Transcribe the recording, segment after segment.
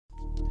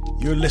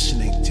You're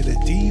listening to the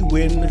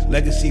D-Win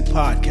Legacy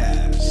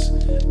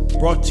Podcast,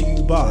 brought to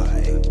you by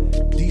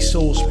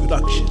D-Souls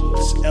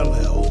Productions,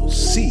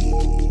 LLC.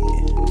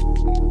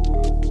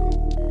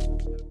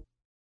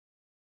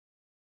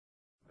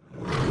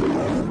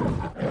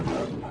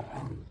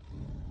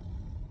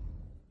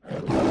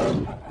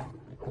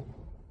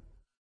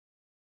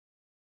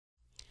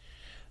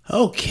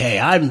 Okay,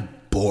 I'm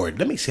bored.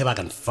 Let me see if I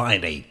can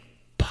find a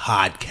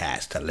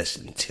podcast to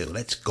listen to.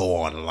 Let's go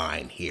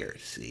online here.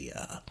 See,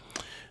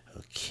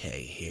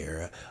 okay,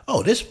 here.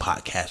 Oh, this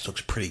podcast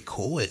looks pretty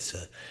cool. It's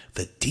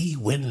the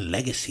D-Win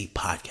Legacy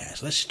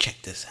Podcast. Let's check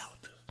this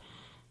out.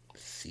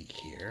 Let's see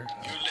here.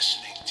 You're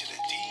listening to the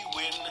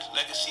D-Win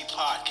Legacy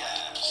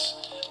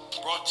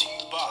Podcast, brought to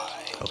you by...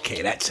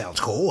 Okay, that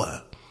sounds cool.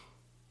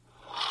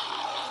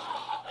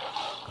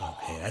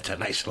 Okay, that's a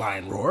nice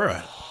lion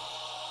roar.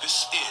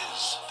 This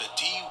is the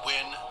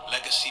D-Win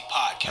Legacy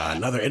Podcast.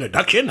 Another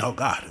introduction? Oh,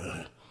 God.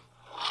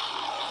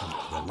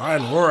 The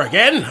lion roar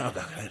again? Oh,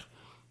 God.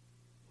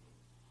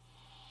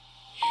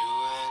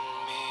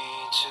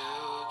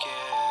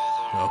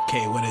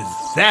 Okay, what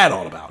is that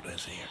all about?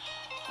 Let's see here.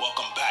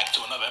 Welcome back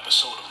to another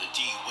episode of the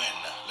D-Win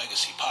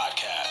Legacy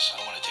Podcast.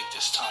 I want to take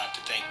this time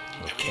to thank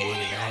everyone.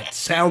 Okay, that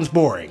sounds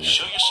boring.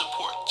 Show your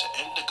support to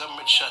end the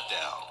government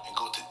shutdown and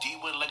go to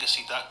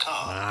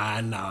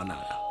dwinlegacy.com. No.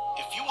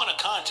 If you want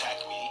to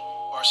contact me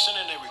or send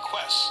in a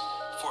request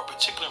for a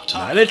particular topic,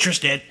 not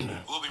interested.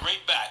 We'll be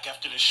right back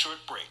after this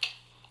short break.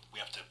 We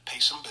have to pay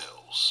some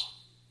bills.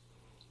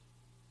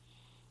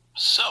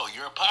 So,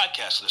 you're a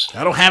podcast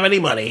listener. I don't have any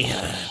money.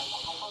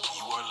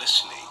 You are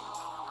listening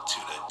to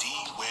the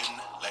D-Win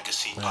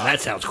Legacy Podcast.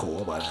 That sounds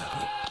cool, but...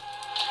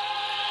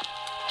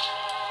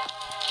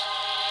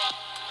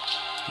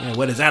 yeah,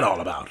 what is that all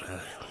about?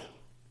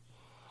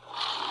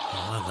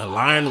 The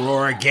lion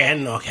roar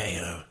again? Okay,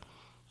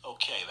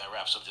 that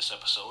wraps up this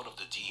episode of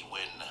the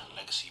D-Win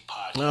Legacy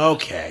Podcast.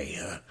 Okay,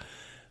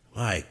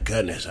 my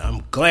goodness,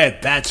 I'm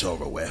glad that's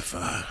over with.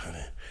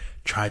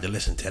 Tried to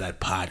listen to that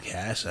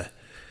podcast.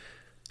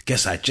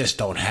 Guess I just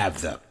don't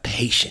have the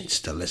patience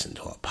to listen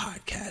to a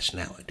podcast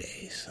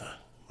nowadays.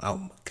 Oh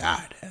my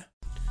God.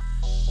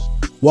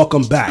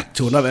 Welcome back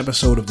to another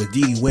episode of the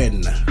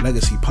D-Win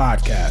Legacy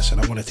Podcast,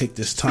 and I want to take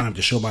this time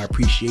to show my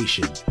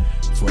appreciation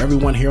for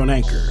everyone here on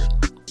Anchor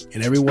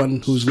and everyone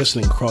who's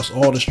listening across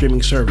all the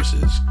streaming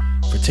services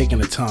for taking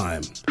the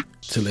time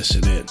to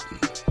listen in.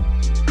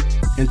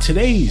 In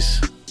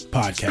today's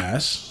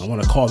podcast, I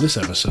want to call this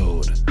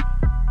episode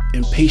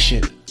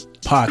Impatient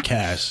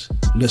Podcast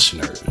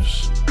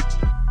Listeners.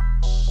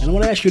 And I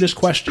want to ask you this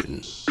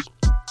question.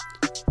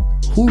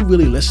 Who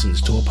really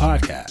listens to a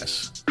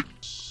podcast?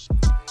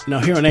 Now,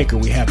 here on Anchor,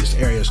 we have this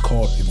area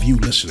called View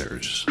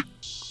Listeners.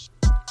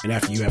 And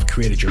after you have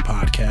created your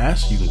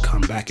podcast, you can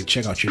come back and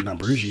check out your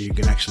numbers, and you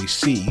can actually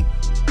see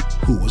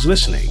who was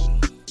listening.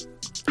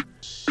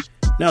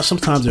 Now,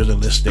 sometimes there's a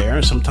list there,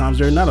 and sometimes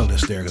there's not a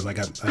list there, because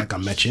like I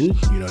mentioned,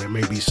 there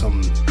may be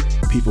some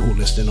people who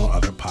listen on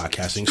other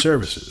podcasting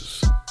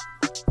services.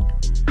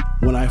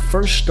 When I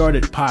first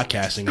started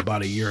podcasting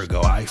about a year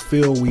ago, I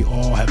feel we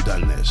all have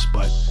done this,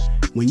 but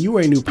when you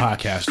are a new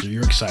podcaster,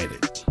 you're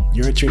excited.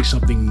 You're entering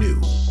something new.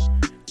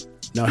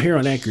 Now, here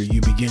on Anchor, you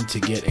begin to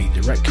get a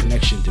direct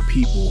connection to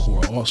people who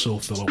are also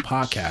fellow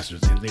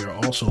podcasters, and they are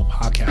also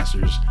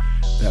podcasters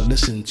that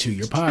listen to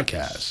your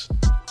podcast.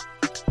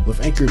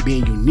 With Anchor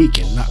being unique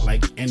and not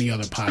like any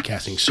other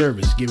podcasting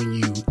service, giving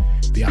you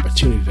the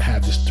opportunity to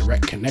have this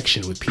direct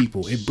connection with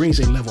people, it brings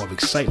a level of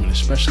excitement,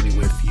 especially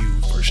with you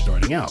first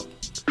starting out.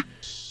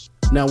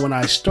 Now, when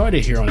I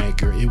started here on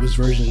Anchor, it was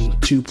version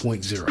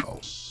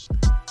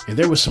 2.0. And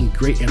there was some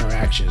great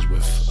interactions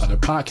with other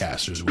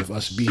podcasters, with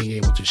us being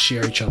able to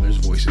share each other's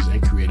voices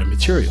and create a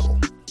material.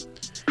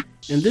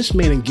 And this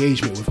made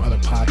engagement with other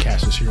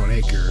podcasters here on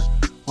Anchor,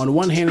 on the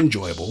one hand,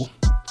 enjoyable,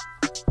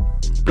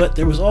 but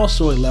there was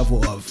also a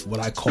level of what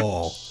I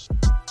call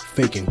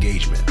fake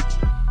engagement.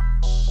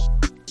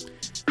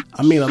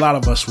 I mean, a lot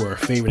of us were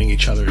favoriting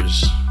each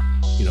other's,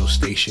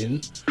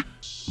 station.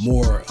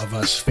 More of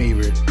us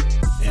favored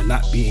and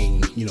not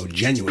being,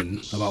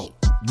 genuine about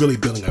really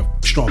building a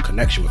strong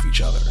connection with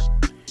each other.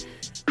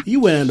 You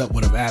would end up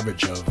with an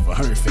average of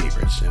 100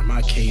 favorites. In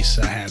my case,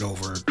 I had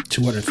over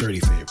 230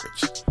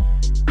 favorites.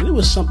 And it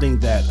was something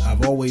that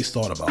I've always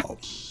thought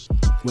about.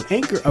 When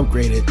Anchor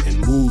upgraded and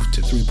moved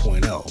to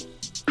 3.0,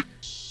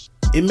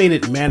 it made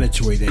it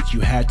mandatory that you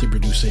had to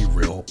produce a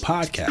real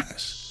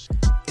podcast.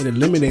 It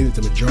eliminated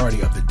the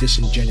majority of the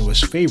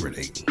disingenuous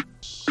favoriting.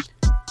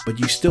 But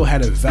you still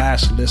had a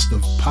vast list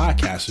of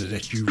podcasters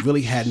that you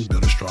really hadn't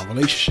built a strong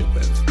relationship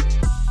with.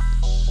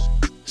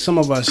 Some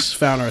of us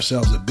found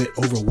ourselves a bit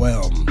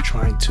overwhelmed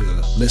trying to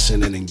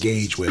listen and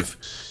engage with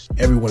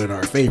everyone in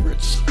our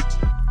favorites.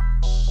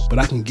 But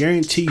I can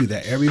guarantee you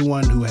that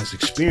everyone who has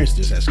experienced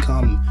this has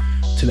come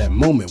to that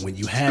moment when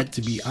you had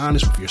to be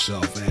honest with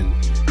yourself and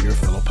your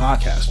fellow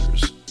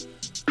podcasters.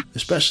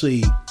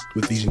 Especially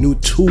with these new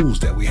tools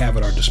that we have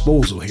at our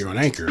disposal here on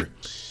Anchor.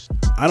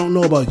 I don't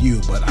know about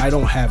you, but I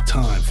don't have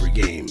time for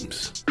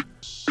games.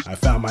 I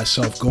found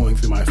myself going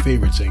through my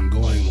favorites and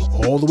going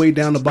all the way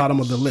down the bottom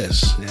of the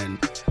list. And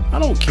I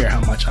don't care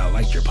how much I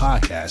liked your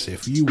podcast.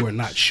 If you were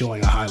not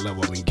showing a high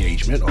level of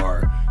engagement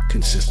or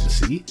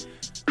consistency,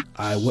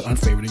 I would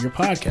unfavorite your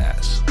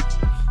podcast.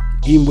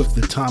 Even with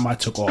the time I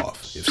took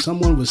off, if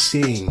someone was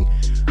seeing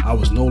I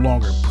was no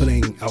longer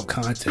putting out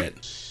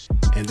content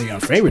and they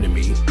unfavorited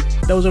me,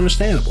 that was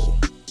understandable.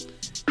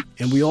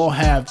 And we all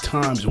have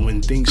times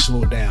when things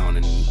slow down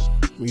and,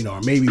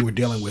 or maybe we're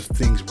dealing with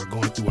things we're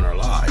going through in our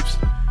lives.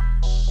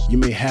 You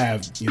may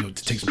have, to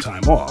take some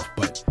time off,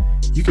 but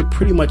you can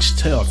pretty much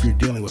tell if you're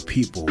dealing with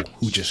people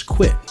who just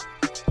quit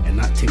and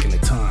not taking the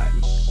time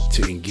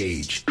to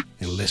engage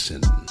and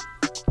listen.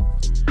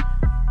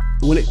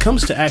 When it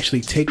comes to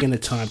actually taking the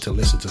time to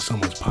listen to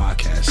someone's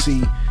podcast,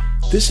 see,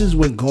 this is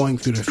when going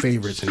through the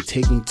favorites and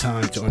taking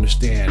time to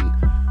understand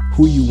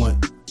who you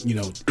want,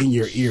 in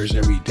your ears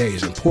every day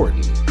is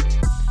important,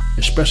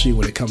 especially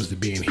when it comes to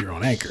being here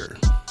on Anchor.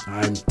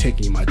 I'm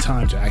taking my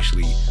time to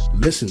actually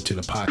listen to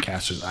the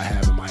podcasters I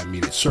have in my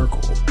immediate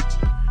circle.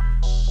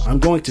 I'm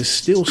going to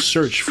still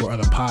search for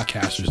other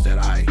podcasters that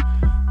I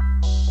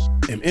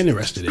am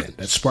interested in,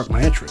 that spark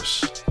my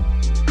interest.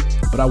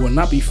 But I will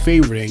not be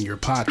favoriting your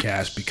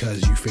podcast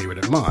because you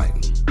favorited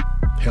mine.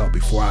 Hell,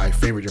 before I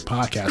favorite your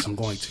podcast, I'm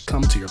going to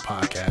come to your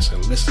podcast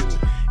and listen.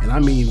 And I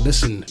mean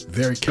listen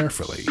very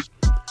carefully.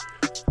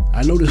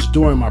 I noticed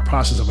during my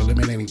process of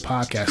eliminating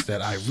podcasts that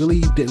I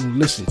really didn't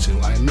listen to.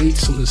 I made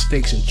some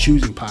mistakes in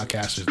choosing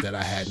podcasters that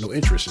I had no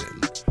interest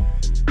in.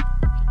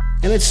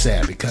 And it's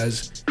sad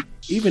because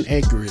even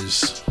Anchor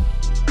is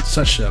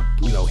such a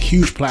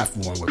huge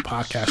platform with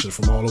podcasters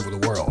from all over the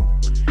world.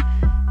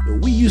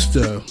 We used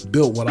to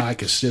build what I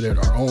considered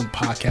our own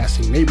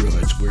podcasting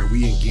neighborhoods where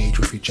we engaged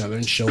with each other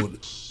and showed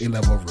a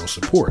level of real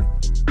support.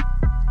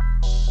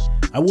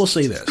 I will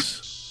say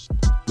this,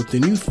 with the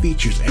new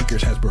features Anchor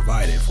has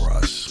provided for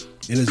us,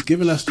 it has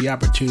given us the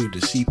opportunity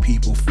to see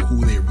people for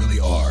who they really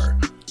are,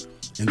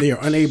 and they are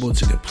unable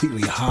to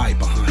completely hide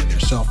behind their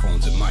cell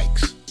phones and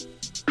mics.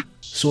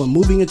 So in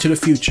moving into the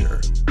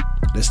future,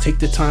 let's take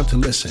the time to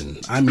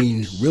listen. I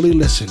mean, really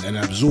listen and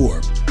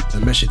absorb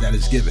the message that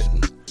is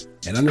given,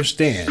 and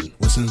understand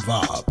what's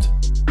involved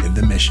in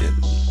the mission.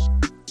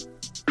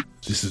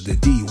 This is the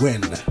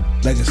D-Win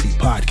Legacy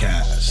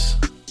Podcast.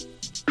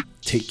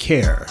 Take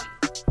care,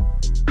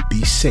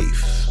 be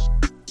safe,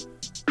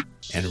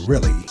 and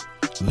really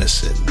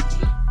listen.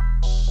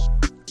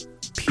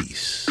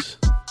 Peace.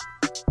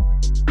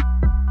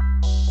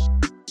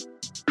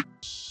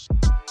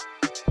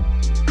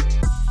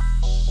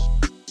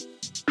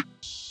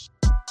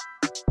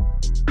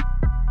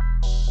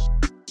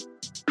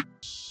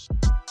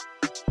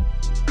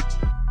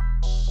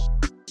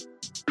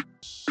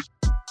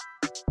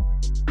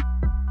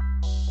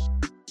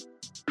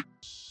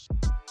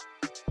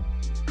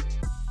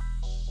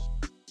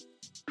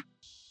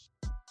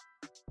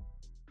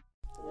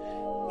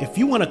 If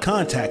you want to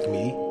contact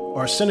me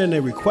or send in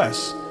a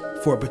request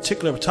for a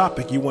particular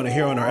topic you want to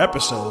hear on our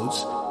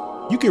episodes,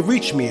 you can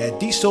reach me at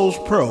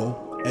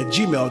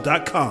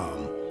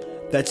dsoulspro@gmail.com.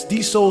 That's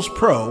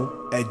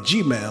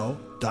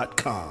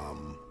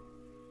dsoulspro@gmail.com.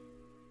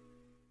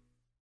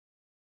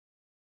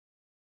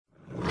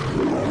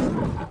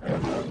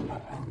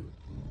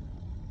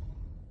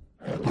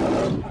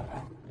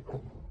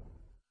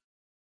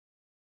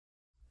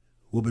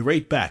 We'll be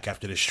right back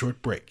after this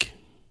short break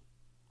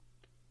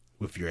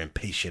with your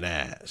impatient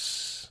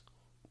ass.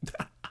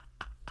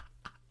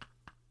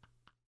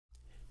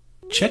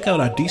 Check out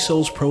our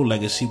D-Souls Pro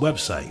Legacy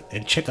website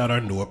and check out our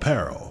new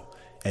apparel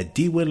at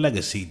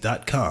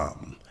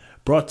dwinlegacy.com.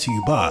 Brought to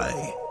you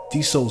by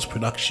D-Souls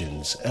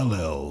Productions,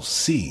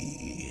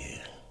 LLC.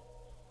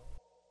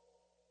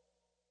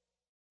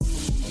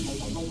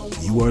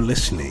 You are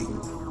listening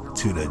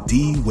to the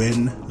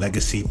D-Win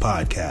Legacy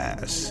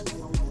Podcast,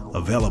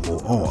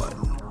 available on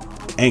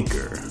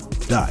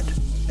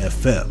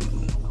Anchor.fm,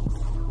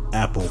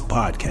 Apple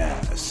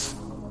Podcasts,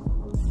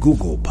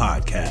 Google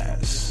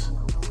Podcasts,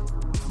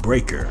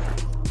 Breaker,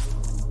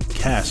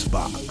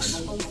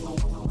 Castbox,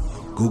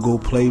 Google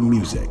Play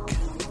Music,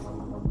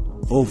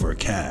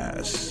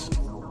 Overcast,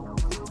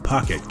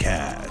 Pocket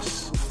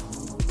Cast,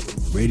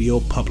 Radio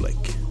Public,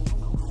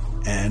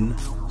 and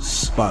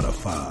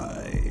Spotify.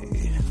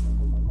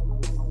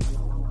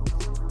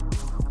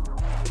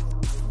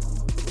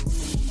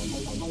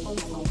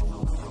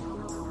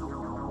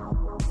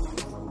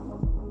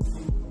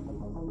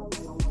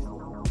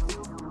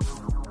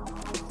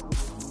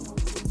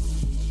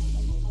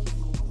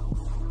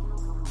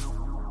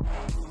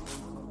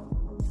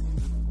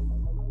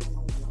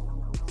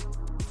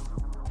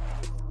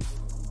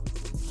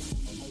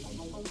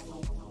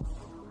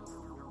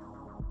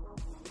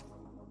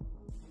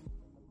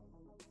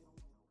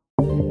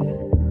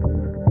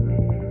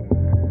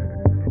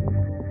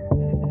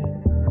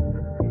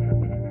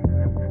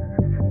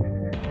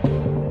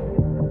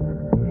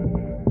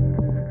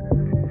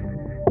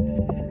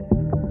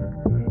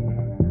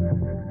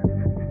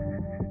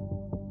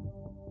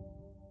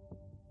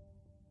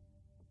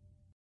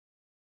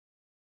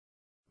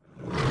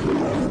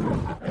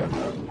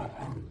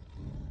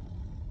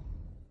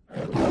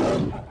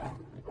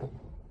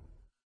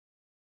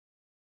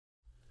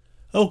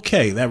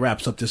 Okay, that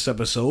wraps up this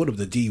episode of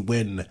the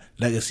D-Win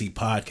Legacy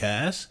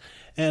Podcast.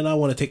 And I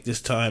want to take this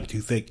time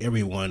to thank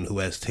everyone who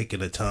has taken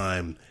the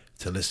time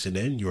to listen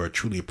in. You are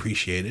truly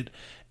appreciated.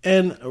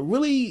 And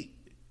really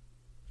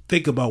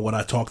think about what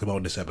I talked about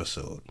in this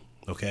episode,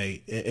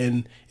 okay?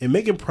 And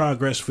making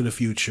progress for the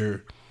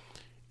future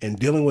and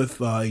dealing with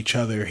each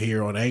other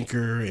here on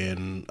Anchor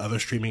and other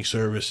streaming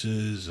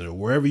services or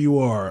wherever you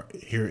are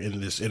here in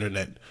this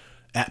internet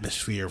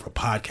atmosphere for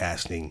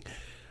podcasting.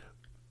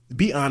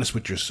 Be honest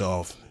with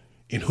yourself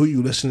and who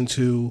you listen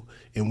to.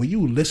 And when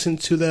you listen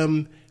to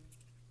them,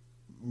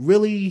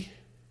 really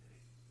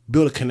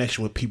build a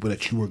connection with people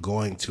that you are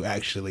going to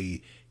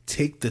actually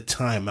take the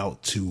time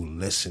out to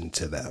listen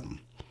to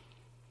them.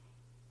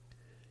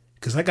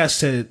 Because like I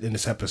said in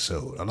this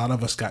episode, a lot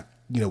of us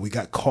we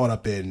got caught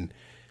up in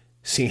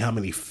seeing how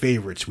many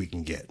favorites we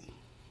can get.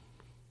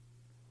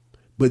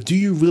 But do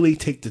you really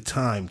take the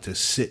time to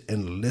sit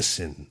and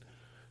listen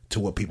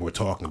to what people are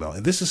talking about?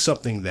 And this is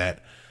something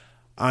that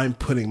I'm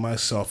putting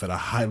myself at a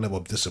high level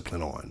of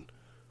discipline on.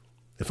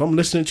 If I'm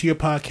listening to your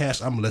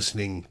podcast, I'm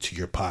listening to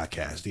your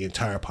podcast, the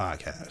entire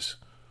podcast.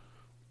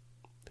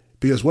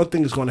 Because one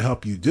thing is going to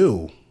help you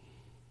do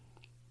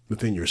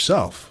within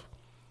yourself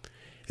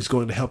is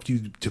going to help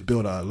you to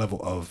build a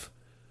level of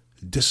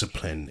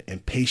discipline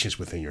and patience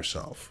within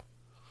yourself.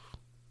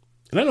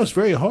 And I know it's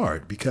very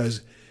hard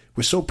because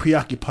we're so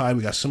preoccupied.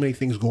 We got so many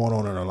things going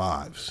on in our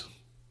lives.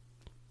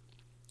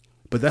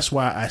 But that's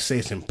why I say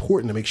it's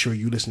important to make sure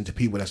you listen to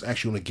people that's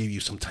actually going to give you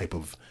some type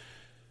of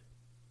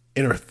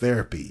inner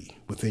therapy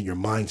within your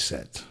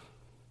mindset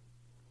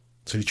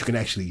so that you can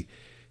actually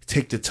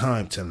take the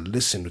time to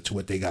listen to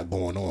what they got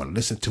going on,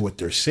 listen to what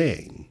they're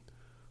saying.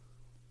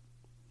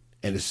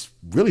 And it's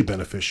really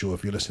beneficial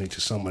if you're listening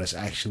to someone that's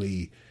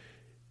actually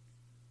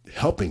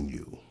helping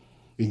you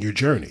in your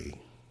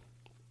journey.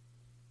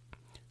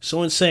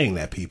 So in saying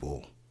that,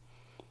 people,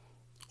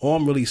 all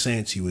I'm really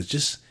saying to you is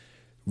just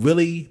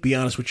really be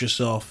honest with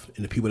yourself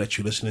and the people that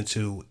you're listening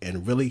to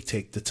and really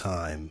take the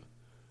time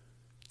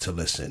to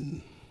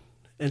listen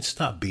and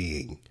stop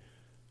being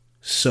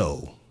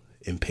so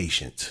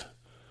impatient.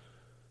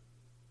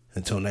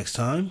 Until next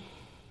time,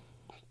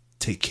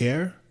 take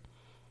care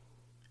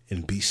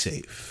and be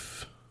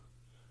safe.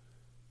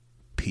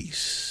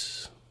 Peace.